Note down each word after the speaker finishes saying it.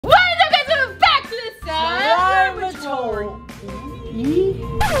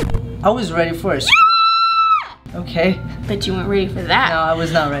I was ready for it. Okay. But you weren't ready for that. No, I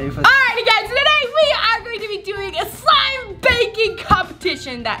was not ready for that. Alrighty guys, today we are going to be doing a slime baking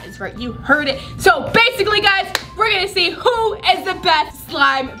competition. That is right, you heard it. So basically guys, we're gonna see who is the best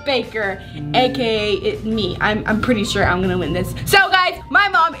slime baker, aka me. I'm pretty sure I'm gonna win this. So guys, my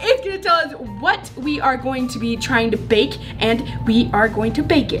mom is gonna tell us what we are going to be trying to bake, and we are going to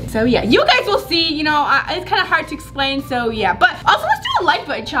bake it. So yeah, you guys will see, you know, it's kind of hard to explain, so yeah. But also let's do a like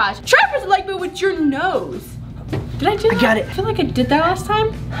button challenge. Try to press the like button with your nose. Did I do that? I got it. I feel like I did that last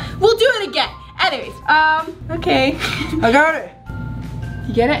time. We'll do it again. Anyways, okay. I got it.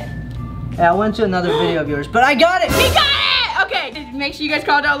 You get it? Yeah, I went to another video of yours, but I got it. We got it! Okay, make sure you guys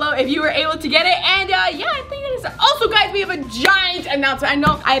comment down below if you were able to get it. And yeah, I think it is. Also guys, we have a giant announcement. I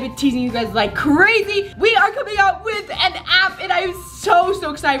know I have been teasing you guys like crazy. We are coming out with an app, and I am so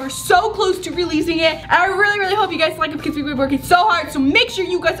excited. We're so close to releasing it. And I really hope you guys like it because we've been working so hard. So make sure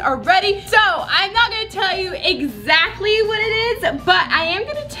you guys are ready. So I'm not gonna tell you exactly what it is, but I am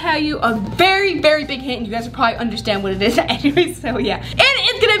gonna tell you a very big hint, and you guys will probably understand what it is anyway. So yeah, and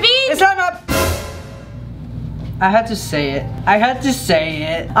it's gonna be. It's time up. I had to say it. I had to say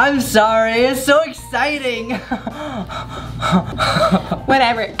it. I'm sorry. It's so exciting.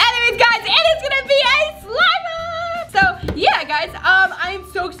 Whatever. Anyways, guys, it is gonna be a Slimer! So yeah, guys, I am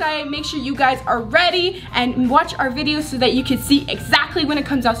so excited. Make sure you guys are ready and watch our videos so that you can see exactly when it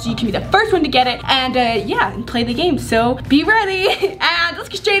comes out, so you can be the first one to get it. And yeah, and play the game. So be ready. And let's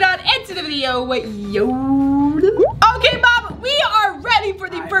get straight on into the video. Okay, Mom, we are ready for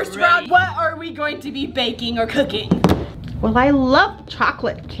the first round. What are we going to be baking or cooking? Well, I love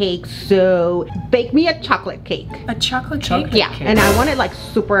chocolate cake, so bake me a chocolate cake. A chocolate cake? Yeah, and I want it like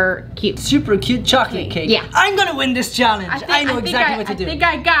super cute. Super cute chocolate cake. Yeah. I'm gonna win this challenge. I know exactly what to do. I think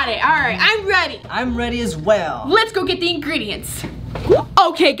I got it. All right, I'm ready. I'm ready as well. Let's go get the ingredients.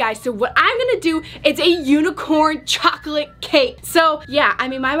 Okay guys, so what I'm gonna do is a unicorn chocolate cake. So yeah, I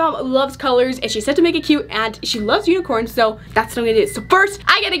mean, my mom loves colors and she said to make it cute, and she loves unicorns, so that's what I'm gonna do. So first,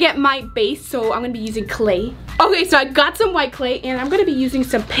 I gotta get my base, so I'm gonna be using clay. Okay, so I got some white clay, and I'm gonna be using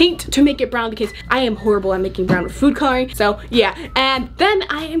some paint to make it brown because I am horrible at making brown with food coloring. So yeah, and then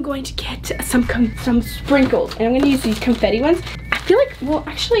I am going to get some sprinkles, and I'm gonna use these confetti ones. I feel like, well,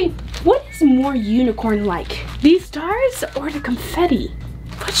 actually, what is more unicorn-like? These stars or the confetti?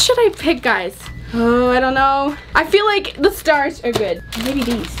 What should I pick, guys? Oh, I don't know. I feel like the stars are good. Maybe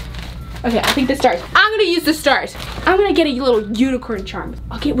these. Okay, I think the stars. I'm gonna use the stars. I'm gonna get a little unicorn charm.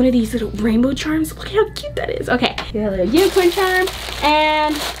 I'll get one of these little rainbow charms. Look how cute that is. Okay, get a little unicorn charm,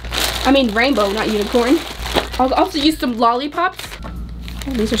 and I mean rainbow, not unicorn. I'll also use some lollipops.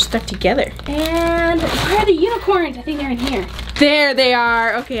 Oh, these are stuck together. And where are the unicorns? I think they're in here. There they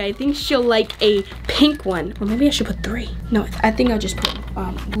are. Okay, I think she'll like a pink one. Or maybe I should put 3. No, I think I'll just put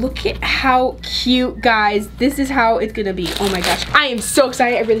look at how cute, guys. This is how it's gonna be. Oh my gosh. I am so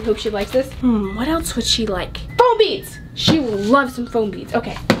excited. I really hope she likes this. What else would she like? Foam beads. She will love some foam beads.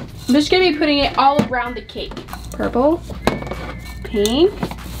 Okay. I'm just gonna be putting it all around the cake. Purple, pink.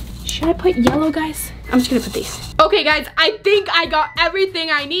 Should I put yellow, guys? I'm just gonna put these. Okay, guys, I think I got everything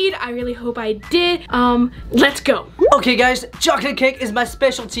I need. I really hope I did. Let's go. Okay, guys, chocolate cake is my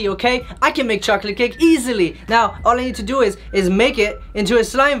specialty, okay? I can make chocolate cake easily. Now, all I need to do is make it into a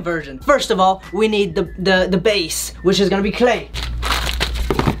slime version. First of all, we need the base, which is gonna be clay.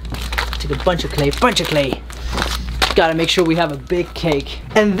 Take a bunch of clay. Gotta make sure we have a big cake.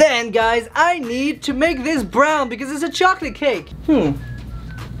 And then, guys, I need to make this brown because it's a chocolate cake.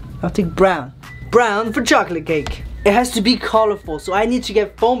 I'll take brown. Brown for chocolate cake. It has to be colorful, so I need to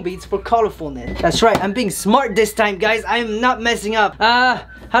get foam beads for colorfulness. That's right, I'm being smart this time, guys. I'm not messing up. How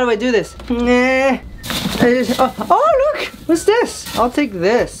do I do this? Oh, look! What's this? I'll take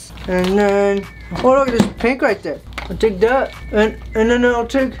this. And then, oh look, there's pink right there. I'll take that. And then I'll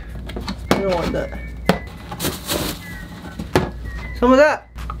take, I don't want that. Some of that.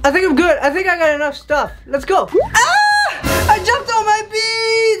 I think I'm good. I think I got enough stuff. Let's go. Ah! I jumped on my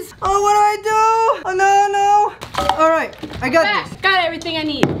beads! Oh, what do I do? Oh, no. Alright, I got this. Got everything I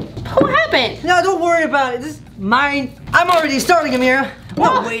need. What happened? No, don't worry about it. This is mine. I'm already starting, Ameerah. I'm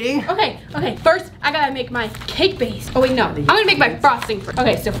not waiting. Okay. First, I gotta make my cake base. Oh, wait, no. I'm gonna make my frosting first.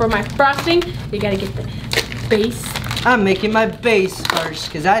 Okay, so for my frosting, you gotta get the base. I'm making my base first,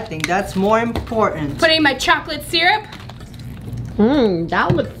 because I think that's more important. Putting my chocolate syrup.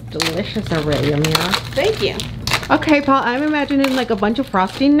 That looks delicious already, Ameerah. Thank you. Okay, Paul, I'm imagining like a bunch of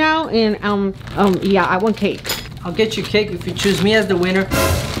frosting now, and yeah, I want cake. I'll get you cake if you choose me as the winner.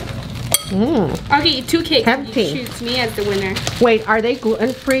 I'll get you 2 cakes Tempting. if you choose me as the winner. Wait, are they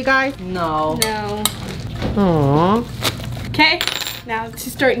gluten-free, guys? No. No. Aww. Okay, now to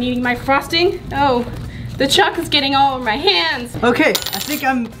start kneading my frosting. Oh, the chocolate's getting all over my hands. Okay, I think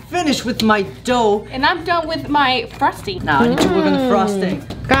I'm finished with my dough. And I'm done with my frosting. Now I need to work on the frosting.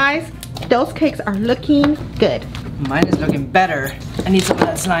 Guys, those cakes are looking good. Mine is looking better. I need some of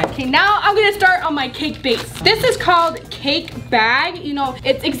that slime. Okay, now I'm gonna start on my cake base. This is called cake bag. You know,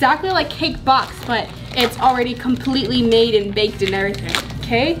 it's exactly like cake box, but it's already completely made and baked and everything.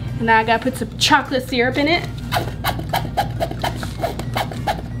 Okay, and now I gotta put some chocolate syrup in it.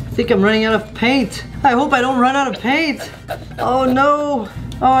 I think I'm running out of paint. I hope I don't run out of paint. Oh no.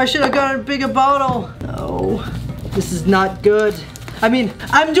 Oh, I should have got a bigger bottle. Oh, this is not good. I mean,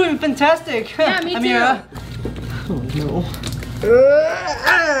 I'm doing fantastic. Yeah, me Ameerah. too. Oh no.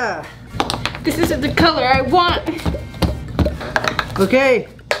 This isn't the color I want. Okay.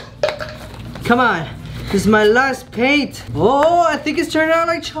 Come on. This is my last paint. Oh, I think it's turning out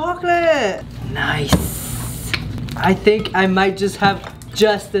like chocolate. Nice. I think I might just have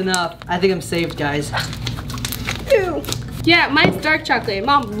just enough. I think I'm saved, guys. Ew. Yeah, mine's dark chocolate.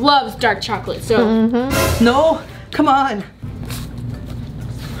 Mom loves dark chocolate, so. No, come on.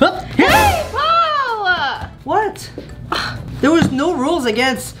 Huh? Hey, Paul! What? There was no rules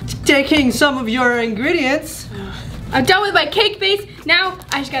against taking some of your ingredients. I'm done with my cake base. Now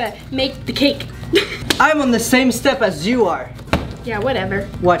I just gotta make the cake. I'm on the same step as you are. Yeah, whatever.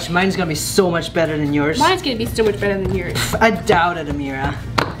 Watch, mine's gonna be so much better than yours. Mine's gonna be so much better than yours. I doubt it, Ameerah.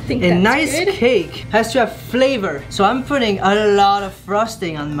 I think A that's nice good. cake has to have flavor, so I'm putting a lot of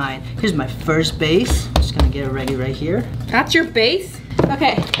frosting on mine. Here's my first base. Just gonna get it ready right here. That's your base?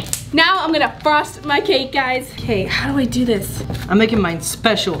 Okay. Now I'm gonna frost my cake, guys. Okay, how do I do this? I'm making mine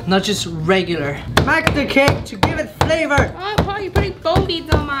special, not just regular. Smack the cake to give it flavor. Oh, Paul, you're putting foam beads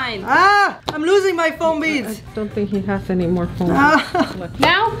on mine. Ah, I'm losing my foam beads. I don't think he has any more foam. Ah.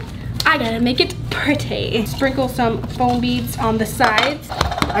 Now, I gotta make it pretty. Sprinkle some foam beads on the sides.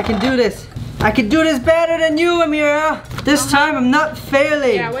 I can do this. I can do this better than you, Ameerah. This time I'm not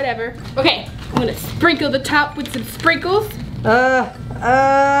failing. Yeah, whatever. Okay, I'm gonna sprinkle the top with some sprinkles.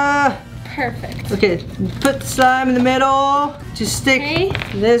 Perfect. Okay, put slime in the middle to stick Okay.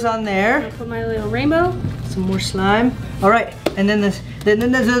 this on there. I'll put my little rainbow. Some more slime. All right, and then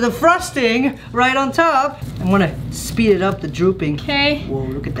the frosting right on top. I'm gonna speed it up, the drooping. Okay. Whoa,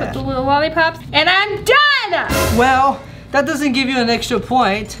 look at Put that. the little lollipops, and I'm done! Well, that doesn't give you an extra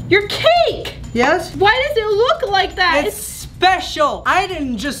point. Your cake! Yes? Why does it look like that? It's special. I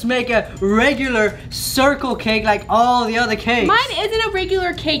didn't just make a regular circle cake like all the other cakes. Mine isn't a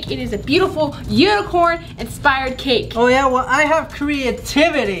regular cake. It is a beautiful unicorn-inspired cake. Oh yeah, well I have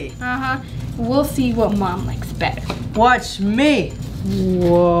creativity. Uh-huh. We'll see what Mom likes better. Watch me.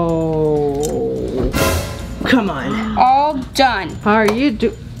 Whoa. Come on. All done. How are you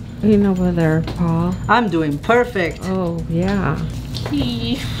doing over there, Paul? I'm doing perfect. Oh, yeah.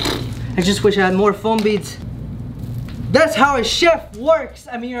 I just wish I had more foam beads. That's how a chef works,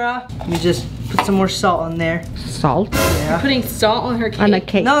 Ameerah. Let me just put some more salt on there. Salt Yeah. Putting salt on her cake. on a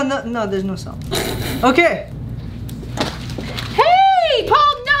cake. No, there's no salt. Okay. Hey,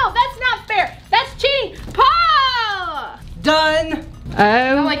 Paul, no, that's not fair. That's cheating. Paul! Done.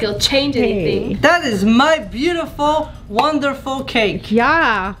 Not like it'll change anything. That is my beautiful, wonderful cake.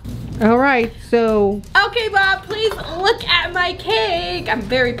 Yeah. All right, so Okay, Bob, please look at my cake. I'm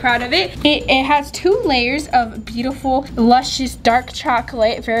very proud of it. It has 2 layers of beautiful, luscious, dark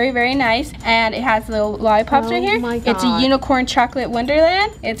chocolate. Very, very nice. And it has little lollipops right here. my It's a God. unicorn chocolate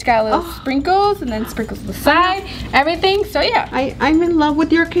wonderland. It's got little sprinkles and then sprinkles on the side, everything. So yeah. I'm in love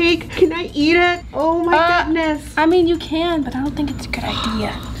with your cake. Can I eat it? Oh my goodness. I mean, you can, but I don't think it's a good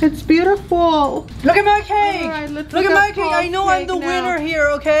idea. It's beautiful. Look at my cake. All right, let's look look at my at cake. I Paul's know I'm the cake now. winner here,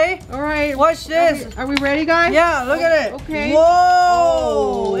 okay? All right. Watch this. Are we ready, guys? Yeah, look at it. Okay. Whoa!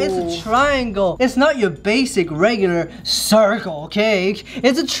 Oh. It's a triangle. It's not your basic regular circle cake.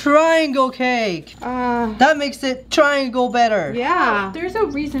 It's a triangle cake. That makes it triangle better. Yeah. There's a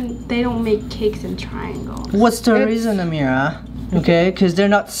reason they don't make cakes in triangles. What's the reason, Ameerah? Okay, because they're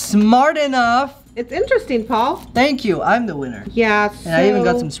not smart enough. It's interesting, Paul. Thank you. I'm the winner. Yeah. And I even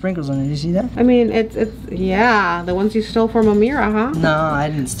got some sprinkles on it. Did you see that? I mean, it's yeah, the ones you stole from Ameerah, huh? No, I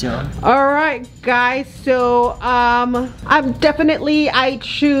didn't steal. All right, guys. So I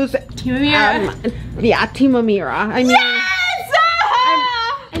choose Team Ameerah. yeah, Team Ameerah. I mean, Yes!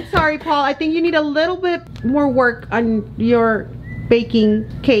 I'm sorry, Paul. I think you need a little bit more work on your baking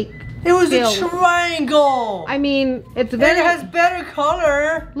cake. It was Still. a triangle. I mean, it's And very it has better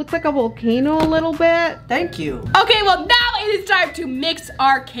color. looks like a volcano a little bit. Thank you. Okay, well now it is time to mix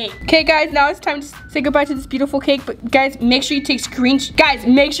our cake. Okay, guys, now it's time to say goodbye to this beautiful cake. But guys, make sure you take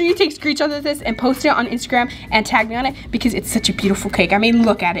screenshots of this and post it on Instagram and tag me on it because it's such a beautiful cake. I mean,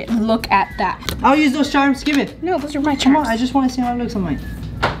 look at it. Look at that. I'll use those charms. Give it. No, those are my charms. Come on, I just want to see how it looks on mine.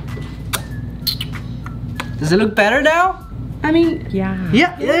 Does it look better now? I mean, yeah.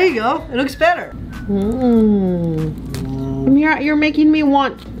 Yeah, there you go. It looks better. Ameerah, you're making me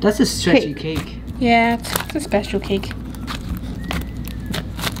want. That's a stretchy cake. Yeah, it's a special cake.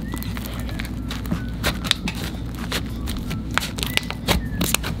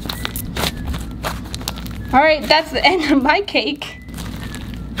 All right, that's the end of my cake.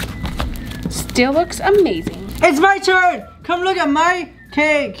 Still looks amazing. It's my turn. Come look at my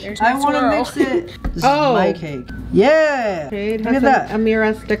cake. I want to mix it. This is my cake. Yeah. Okay, it look has at that.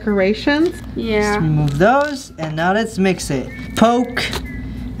 Ameerah's decorations. Yeah. Let's remove those, and now let's mix it. Poke,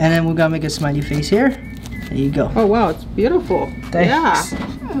 and then we're gonna make a smiley face here. There you go. Oh wow, it's beautiful. Thanks.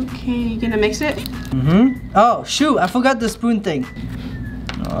 Yeah. Okay, you gonna mix it? Mm-hmm. Oh shoot, I forgot the spoon thing.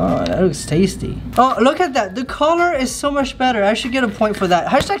 Oh, that looks tasty. Oh, look at that. The color is so much better. I should get a point for that.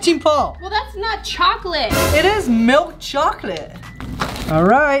 Hashtag Team Paul. Well, that's not chocolate. It is milk chocolate. All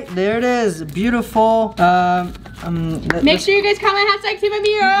right, there it is. Beautiful. Make sure you guys comment hashtag Team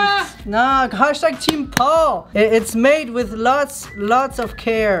Ameerah. Nah, hashtag Team Paul. It's made with lots of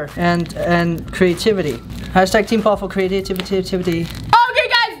care and creativity. Hashtag Team Paul for creativity. Okay,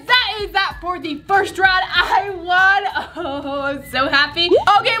 guys, that is that for the first round. I won. Oh, I'm so happy.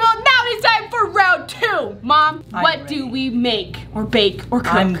 Okay, well, now it's time for round 2. Mom, what do we make or bake or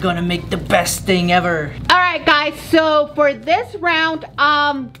cook? I'm gonna make the best thing ever. All right, guys. So for this round,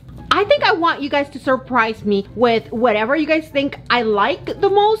 I think I want you guys to surprise me with whatever you guys think I like the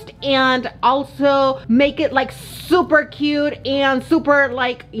most, and also make it like super cute and super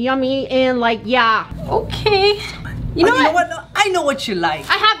like yummy and like, yeah. Okay. You know what? No, I know what you like.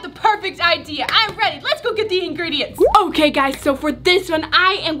 I have the perfect idea. I'm ready. Let's go get the ingredients. Okay, guys, so for this one,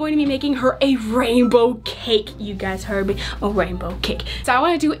 I am going to be making her a rainbow cake. You guys heard me, a rainbow cake. So I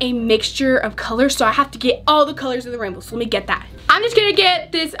want to do a mixture of colors, so I have to get all the colors of the rainbow. So let me get that. I'm just gonna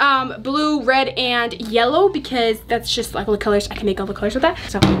get this blue, red, and yellow because that's just like all the colors. I can make all the colors with that.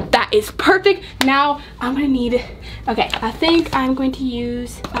 So that is perfect. Now I'm gonna need, okay, I think I'm going to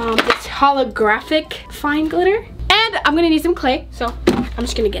use this holographic fine glitter. And I'm gonna need some clay, so I'm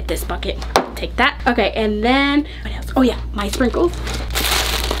just gonna get this bucket. Take that. Okay, and then, what else? Oh yeah, my sprinkles.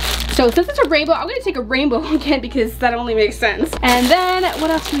 So since it's a rainbow, I'm gonna take a rainbow again because that only makes sense. And then,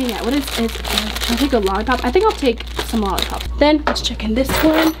 what else do we need? What is it? Can I take a lollipop? I think I'll take some lollipops. Then, let's check in this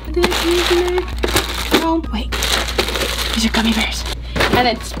one. Oh, wait. These are gummy bears. And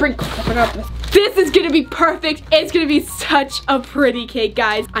then sprinkles. I forgot this. This is gonna be perfect. It's gonna be such a pretty cake,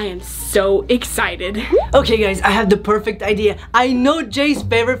 guys. I am so excited. Okay, guys, I have the perfect idea. I know Jay's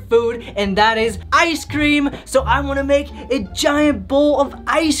favorite food, and that is ice cream. So I want to make a giant bowl of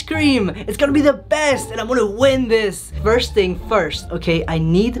ice cream. It's gonna be the best, and I'm gonna win this. First thing first, okay, I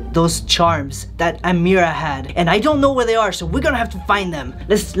need those charms that Ameerah had, and I don't know where they are, so we're gonna have to find them.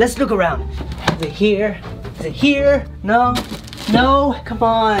 Let's look around. Is it here? Is it here? No. No, come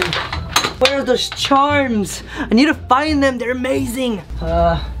on. Where are those charms? I need to find them. They're amazing.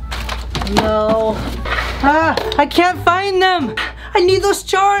 No. I can't find them. I need those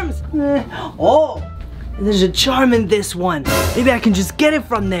charms. Oh, there's a charm in this one. Maybe I can just get it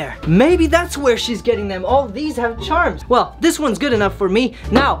from there. Maybe that's where she's getting them. All these have charms. Well, this one's good enough for me.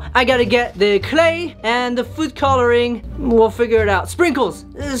 Now, I gotta get the clay and the food coloring. We'll figure it out. Sprinkles,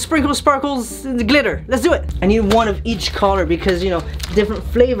 sprinkles, sparkles, the glitter. Let's do it. I need one of each color because, you know, different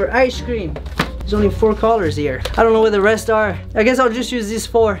flavor ice cream. There's only 4 colors here. I don't know where the rest are. I guess I'll just use these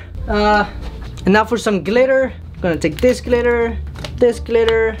 4. And now for some glitter. I'm gonna take this glitter, this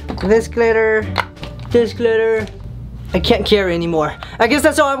glitter, this glitter, this glitter. I can't carry anymore. I guess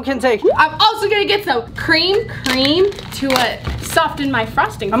that's all I can take. I'm also gonna get some cream to soften my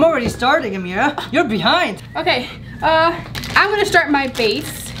frosting. I'm already starting, Ameerah. You're behind. Okay, I'm gonna start my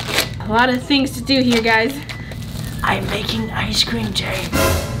base. A lot of things to do here, guys. I'm making ice cream, Jay.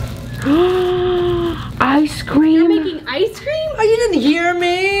 Ice cream? You're making ice cream? Oh, you didn't hear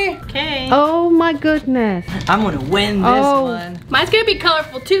me? Okay. Oh my goodness. I'm gonna win this one. Mine's gonna be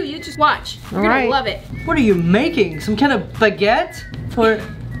colorful too. You just watch. You're gonna love it. What are you making? Some kind of baguette? Or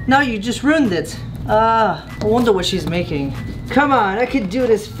no, you just ruined it. I wonder what she's making. Come on, I could do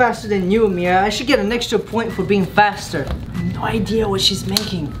this faster than you, Ameerah. I should get an extra point for being faster. No idea what she's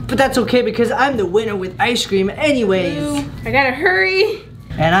making. But that's okay because I'm the winner with ice cream anyways. I gotta hurry.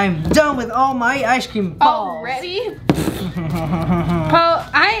 And I'm done with all my ice cream balls. Already? Paul,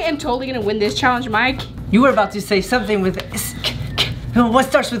 I am totally gonna win this challenge, Mike. You were about to say something with what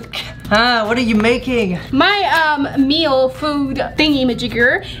starts with what are you making? My meal food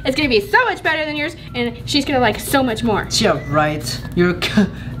thingy-majigger is gonna be so much better than yours, and she's gonna like so much more. Yeah, right. Your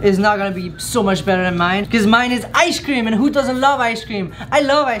is not gonna be so much better than mine, because mine is ice cream, and who doesn't love ice cream? I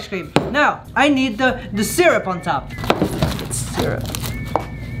love ice cream. Now, I need the syrup on top. It's syrup.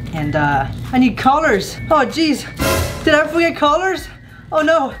 And I need colors. Oh jeez, did I forget colors? Oh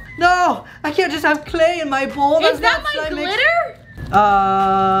no, no, I can't just have clay in my bowl. Is that my glitter?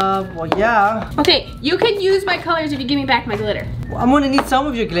 Well, yeah. Okay, you can use my colors if you give me back my glitter. Well, I'm gonna need some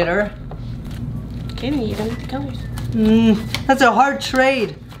of your glitter. Okay, then you don't need the colors. That's a hard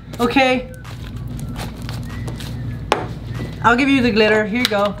trade. Okay. I'll give you the glitter. Here you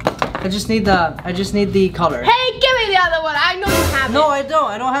go. I just need the color. Hey, give me the other one. I know you have it. No, I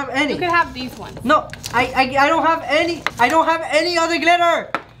don't. I don't have any. You can have these ones. No, I don't have any. I don't have any other glitter.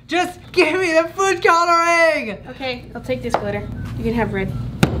 Just give me the food coloring. Okay, I'll take this glitter. You can have red.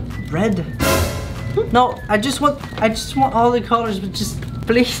 Red? No, I just want all the colors, but just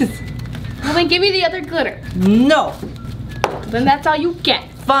please. Well, then give me the other glitter. No. Then that's all you get.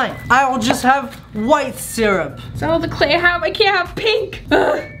 Fine. I will just have white syrup. So the clay I can't have pink.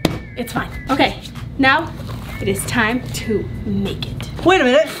 Ugh. It's fine. Okay, now it is time to make it. Wait a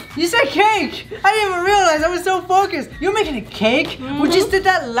minute, you said cake! I didn't even realize, I was so focused. You're making a cake? We just did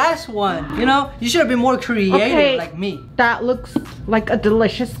that last one. You know, you should have been more creative like me. That looks like a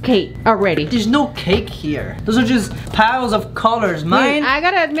delicious cake already. There's no cake here. Those are just piles of colors. Mine. I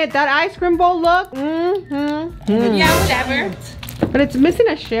gotta admit, that ice cream bowl look. Yeah, whatever. But it's missing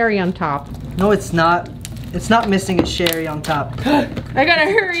a cherry on top. No, it's not. It's not missing a cherry on top. I gotta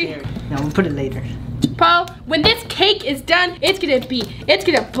hurry. No, we'll put it later. Paul, when this cake is done, it's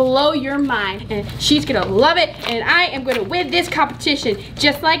gonna blow your mind, and she's gonna love it, and I am gonna win this competition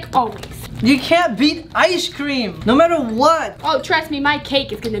just like always. You can't beat ice cream, no matter what. Oh, trust me, my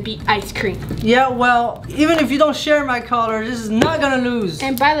cake is gonna beat ice cream. Yeah, well, even if you don't share my color, this is not gonna lose.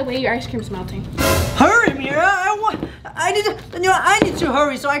 And by the way, your ice cream's melting. Hurry, Ameerah! I need to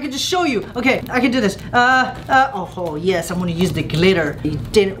hurry so I can just show you. Okay, I can do this. Oh yes, I'm gonna use the glitter you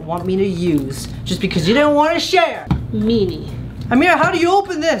didn't want me to use just because you didn't want to share. Meanie. Ameerah, how do you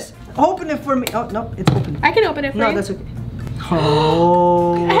open this? Open it for me. Oh no, it's open. I can open it for you. No, that's okay.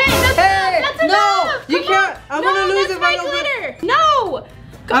 Oh. Hey, that's enough. No, you can't. I'm gonna lose if I don't. Glitter. No.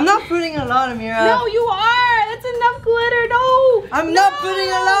 I'm not putting a lot, Ameerah. No, you are. That's enough glitter. No. I'm not putting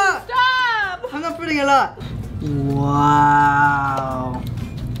a lot. Stop. I'm not putting a lot. Wow.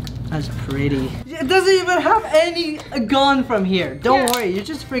 That's pretty. It doesn't even have any gone from here. Don't worry, you're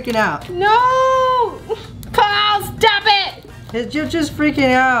just freaking out. No. Paul, stop it. You're just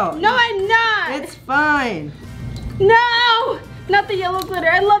freaking out. No, I'm not. It's fine. No, not the yellow glitter.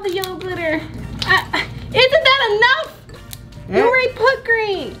 I love the yellow glitter. Isn't that enough? You already put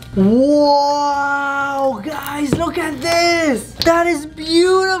green. Wow, guys, look at this. That is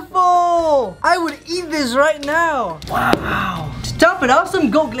beautiful. I would eat this right now. Wow. Stop it, I'll have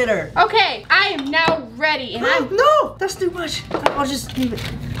some gold glitter. Okay, I am now ready, and I'm... No, that's too much. I'll just leave it.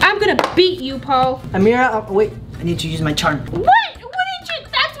 I'm gonna beat you, Paul. Ameerah, wait, I need to use my charm. What? What did you...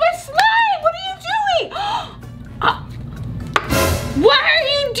 That's my slime. What are you doing? Why are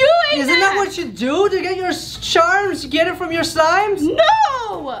you doing Isn't that what you do to get your charms? You get it from your slimes?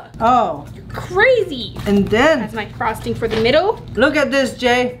 No! Oh. You're crazy. And then... That's my frosting for the middle. Look at this,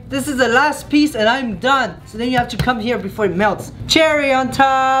 Jay. This is the last piece and I'm done. So then you have to come here before it melts. Cherry on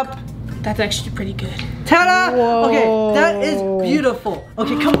top. That's actually pretty good. Ta-da! Whoa. Okay, that is beautiful.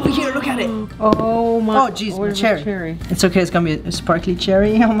 Okay, come over here, look at it. Oh my. Oh jeez, my cherry. It's okay, it's gonna be a sparkly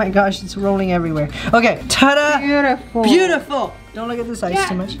cherry. Oh my gosh, it's rolling everywhere. Okay, ta-da! Beautiful. Beautiful. Don't look at this ice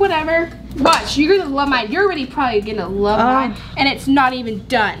too much. Whatever. Watch, you're gonna love mine. You're already probably gonna love mine, and it's not even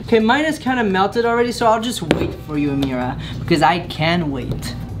done. Okay, mine is kind of melted already, so I'll just wait for you, Ameerah, because I can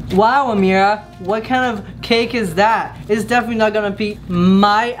wait. Wow, Ameerah, what kind of cake is that? It's definitely not gonna beat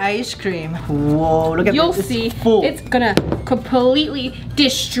my ice cream. Whoa, look at You'll this. see. It's full. It's gonna completely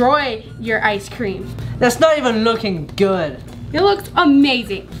destroy your ice cream. That's not even looking good. It looks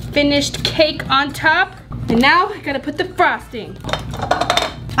amazing. Finished cake on top. And now I gotta put the frosting.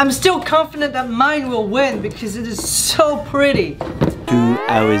 I'm still confident that mine will win because it is so pretty. 2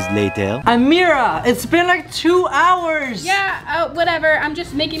 hours later. Ameerah, it's been like 2 hours. Yeah, whatever. I'm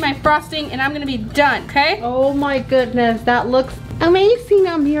just making my frosting and I'm gonna be done, okay? Oh my goodness, that looks amazing,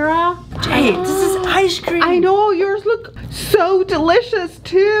 Ameerah. Jay, this is ice cream. I know, yours look so delicious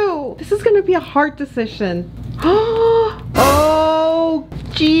too. This is gonna be a hard decision. Oh,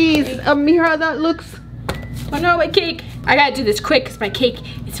 Jeez, Ameerah, that looks... Oh no, my cake. I gotta do this quick because my cake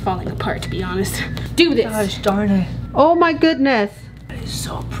is falling apart, to be honest. Do this. Gosh darn it. Oh my goodness. That is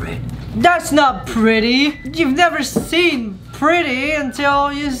so pretty. That's not pretty. You've never seen pretty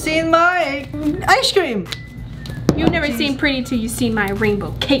until you've seen my ice cream. You've never seen pretty till you've seen my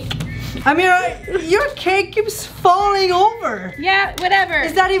rainbow cake. Ameerah, your cake keeps falling over. Yeah, whatever.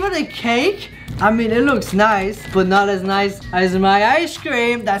 Is that even a cake? I mean, it looks nice, but not as nice as my ice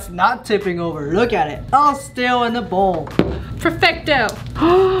cream that's not tipping over. Look at it, all still in the bowl. Perfecto.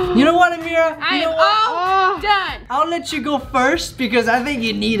 You know what, Ameerah? I You know am what? all done. I'll let you go first because I think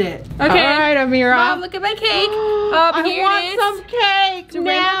you need it. Okay. All right, Ameerah. Mom, look at my cake. I Here want it is. some cake It's a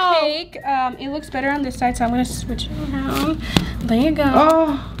now. rainbow cake. It looks better on this side, so I'm gonna switch it around. There you go.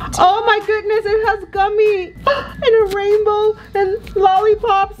 Oh my goodness, it has gummy and a rainbow and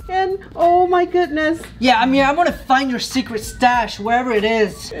lollipops and oh my goodness. Yeah, Ameerah, I'm gonna find your secret stash wherever it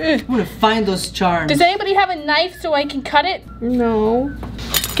is. I'm gonna find those charms. Does anybody have a knife so I can cut it? No.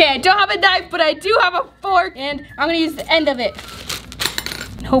 Okay, I don't have a knife, but I do have a fork, and I'm gonna use the end of it.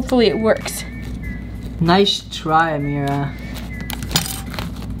 Hopefully it works. Nice try, Ameerah.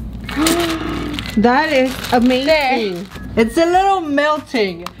 That is amazing. It's a little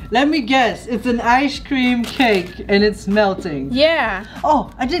melting. Let me guess, it's an ice cream cake and it's melting. Yeah.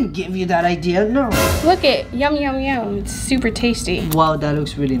 Oh, I didn't give you that idea, no. Look it. Yum, yum, yum. It's super tasty. Wow, that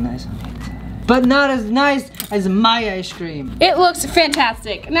looks really nice on it. But not as nice as my ice cream. It looks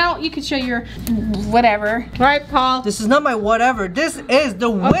fantastic. Now you can show your whatever. Right, Paul? This is not my whatever, this is the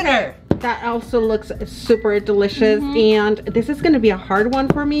winner. That also looks super delicious, and this is gonna be a hard one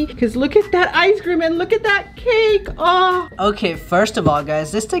for me because look at that ice cream and look at that cake. Oh. Okay, first of all,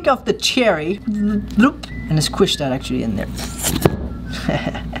 guys, let's take off the cherry. Bloop, and squish that actually in there.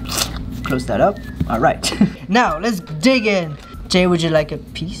 Close that up. All right. Now let's dig in. Jay, would you like a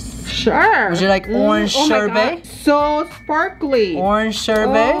piece? Sure. Would you like orange oh my sorbet? God. So sparkly. Orange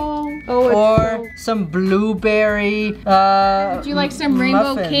sorbet? Oh, it's or some blueberry Would you like some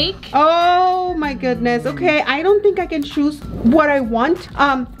rainbow muffin. cake? Oh my goodness. Okay, I don't think I can choose what I want.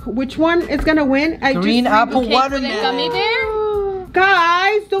 Which one is gonna win? Green apple Cake with a gummy watermelon. bear?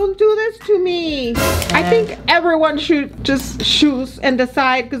 Guys, don't do this to me. I think everyone should just choose and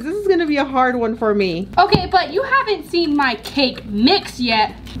decide because this is gonna be a hard one for me. Okay, but you haven't seen my cake mix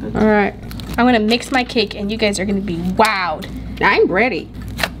yet. All right, I'm gonna mix my cake and you guys are gonna be wowed. I'm ready.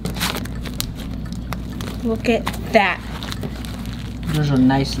 Look at that. Those are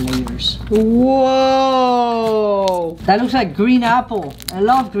nice layers. Whoa. That looks like green apple. I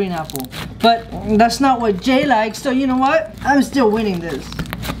love green apple. But that's not what Jay likes, so you know what? I'm still winning this.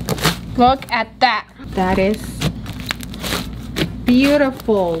 Look at that. That is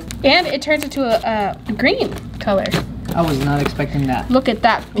beautiful. And it turns into a green color. I was not expecting that. Look at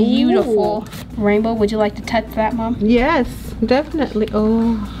that beautiful rainbow. Would you like to touch that, Mom? Yes, definitely.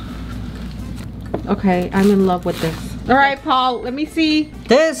 Oh. Okay, I'm in love with this. All right, Paul, let me see.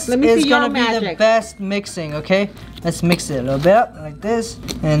 This Let me is see your gonna be the magic. best mixing, okay? Let's mix it a little bit up like this.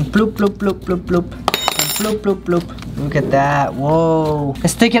 And bloop, bloop, bloop, bloop, bloop. And bloop, bloop, bloop. Look at that. Whoa.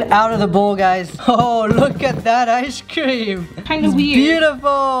 Let's take it out of the bowl, guys. Oh, look at that ice cream. Kinda It's weird.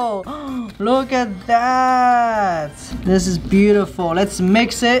 beautiful. Look at that. This is beautiful. Let's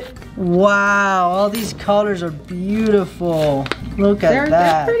mix it. Wow, all these colors are beautiful. Look at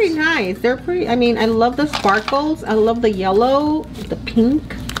that. They're pretty nice. They're pretty, I mean, I love the sparkles. I love the yellow, the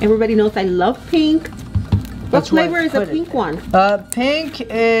pink. Everybody knows I love pink. What That's why I flavor is the put it pink one? Pink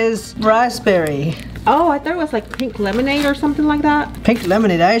is raspberry. Oh, I thought it was like pink lemonade or something like that. Pink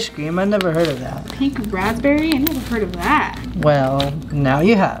lemonade ice cream, I never heard of that. Pink raspberry? I never heard of that. Well, now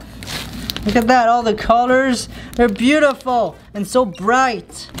you have. Look at that, all the colors. They're beautiful and so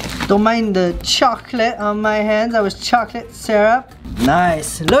bright. Don't mind the chocolate on my hands. That was chocolate syrup.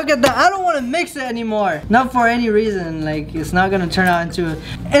 Nice. Look at that. I don't want to mix it anymore. Not for any reason. Like, it's not going to turn out into...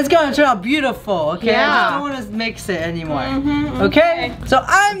 It's going to turn out beautiful, okay? I Yeah. just don't want to mix it anymore. Okay? So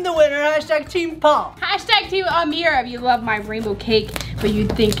I'm the winner. Hashtag Team Paul. Hashtag Team Ameerah if you love my rainbow cake, but you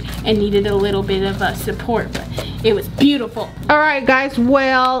think it needed a little bit of support, but it was beautiful. All right, guys.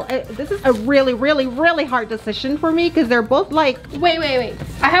 Well, this is a really, really, really hard decision for me because they're both like... Wait.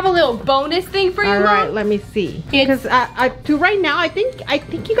 I have a little bonus thing for you, All Mom. right, let me see. Because to right now, I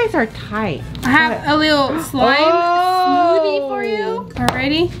think you guys are tied. I have a little slime smoothie for you.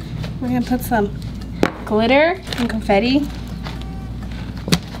 Alrighty, we're gonna put some glitter and confetti.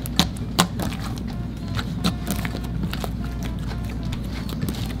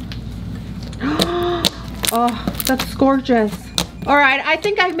 Oh, that's gorgeous. All right, I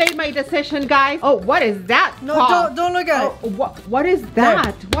think I made my decision, guys. Oh, what is that? No, Paul? don't look at it. What is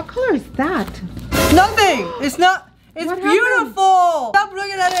that? What color is that? Nothing. It's not. It's What beautiful. Stop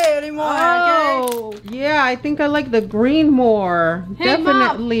looking at it anymore. Oh, yeah, I think I like the green more. Hey,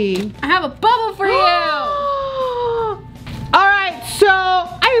 Definitely. I have a bubble for you. All right, so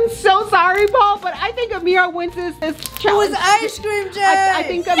I am so sorry, Paul, but I think Ameerah wins this It challenge. was ice cream, Jay. I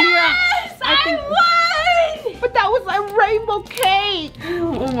think Ameerah. Yes, I won. But that was a rainbow cake.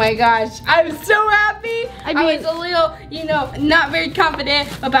 Oh my gosh, I'm so happy. I mean- was a little, you know, not very confident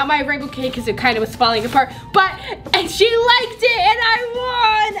about my rainbow cake because it kind of was falling apart. But she liked it and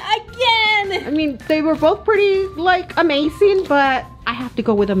I won again. I mean, they were both pretty, like, amazing, but I have to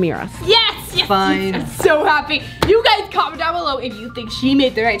go with Ameerah's. Yes, yes, Fine. yes, I'm so happy. You guys comment down below if you think she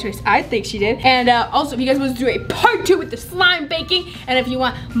made the right choice. I think she did. And also, if you guys want to do a part 2 with the slime baking, and if you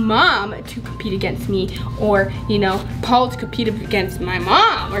want Mom to compete against me, or, you know, Paul to compete against my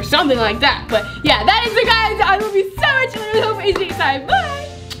mom, or something like that. But yeah, that is it, guys. I love you so much. I hope you see you next time. Bye.